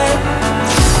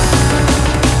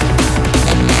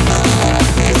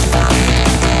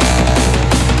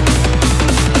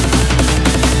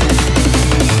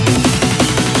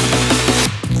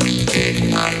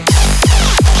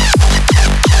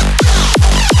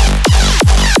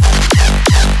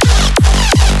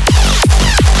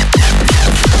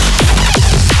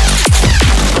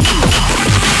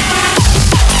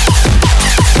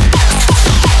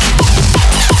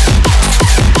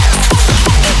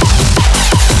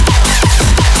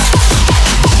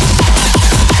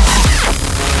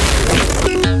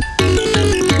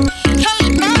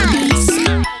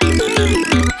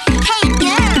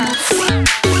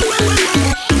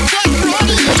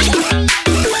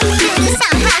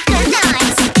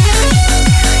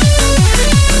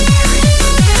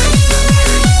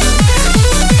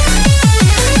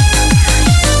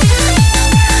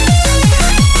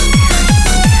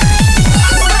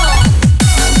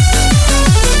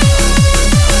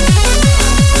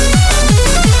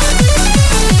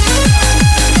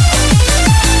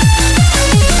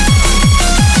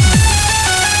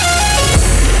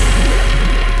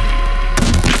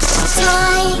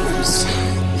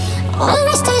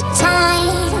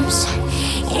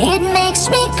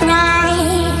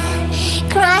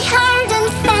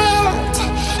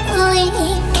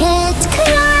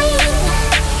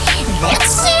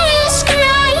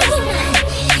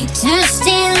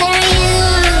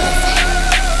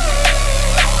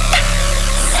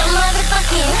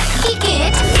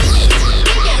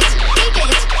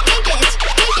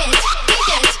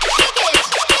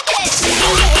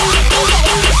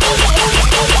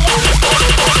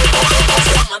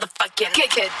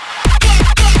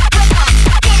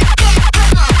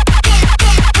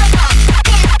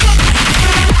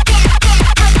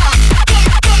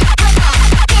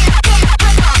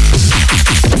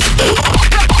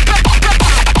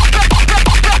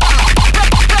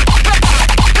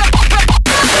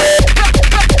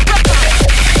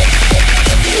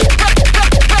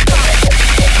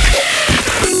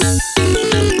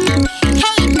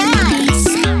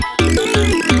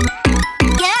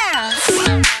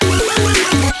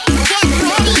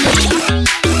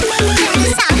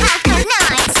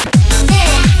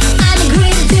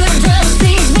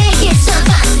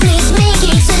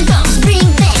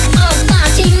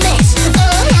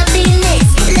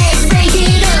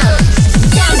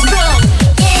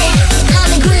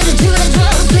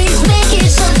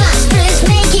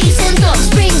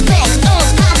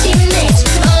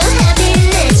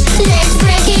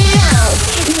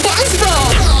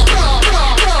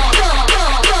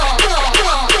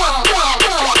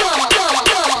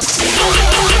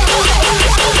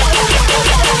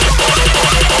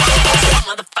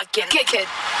 naked.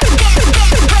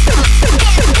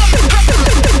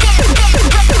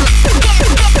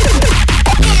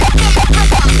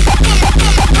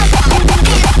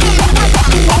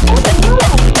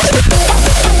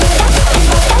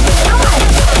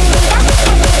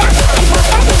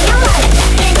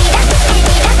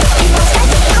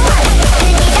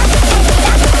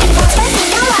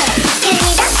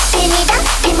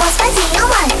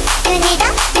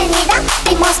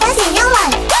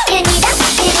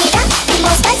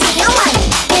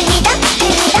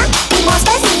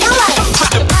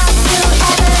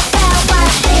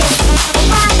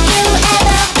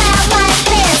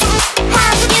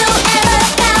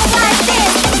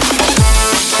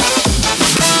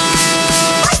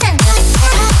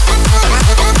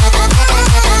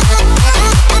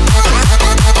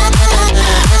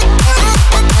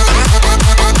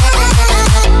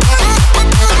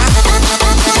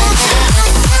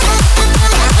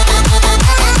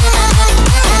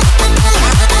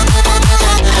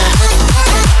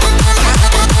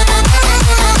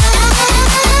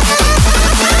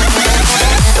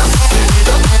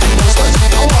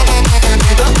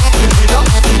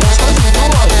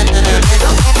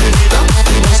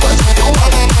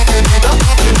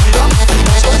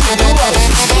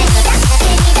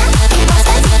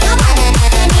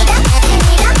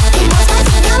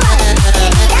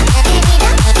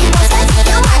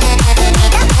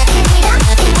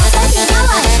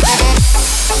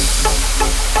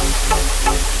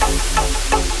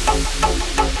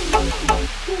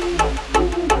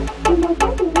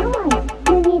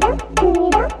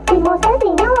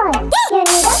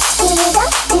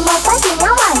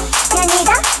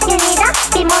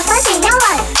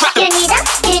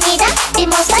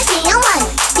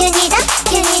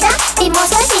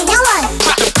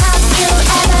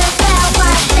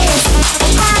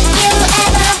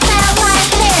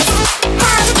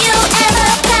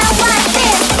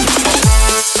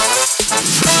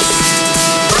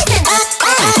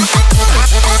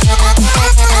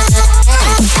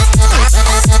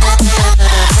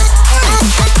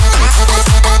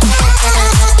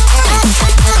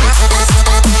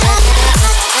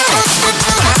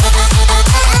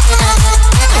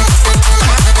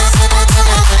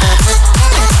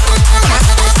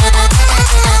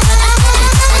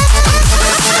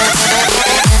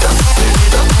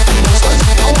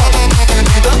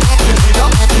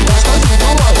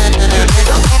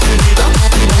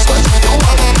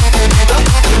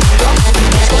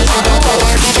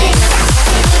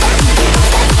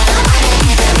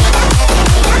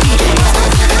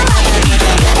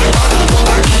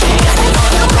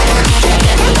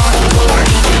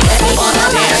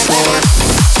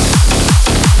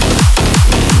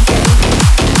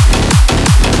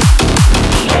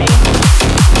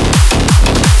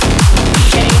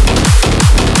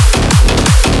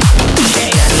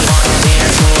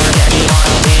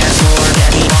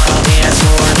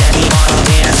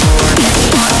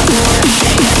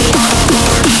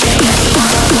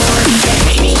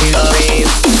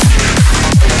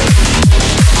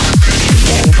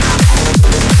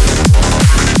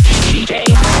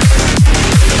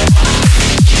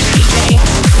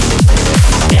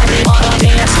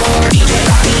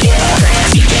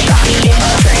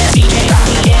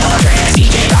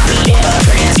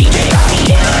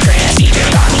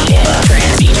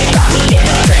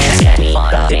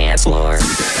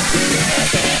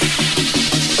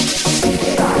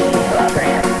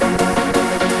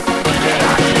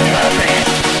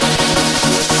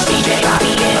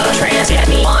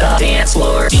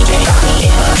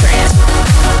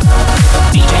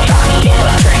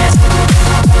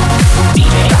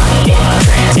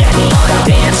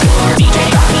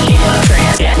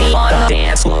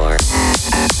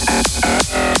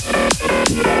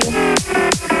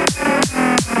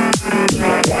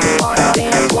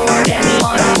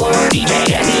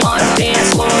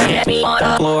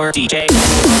 DJ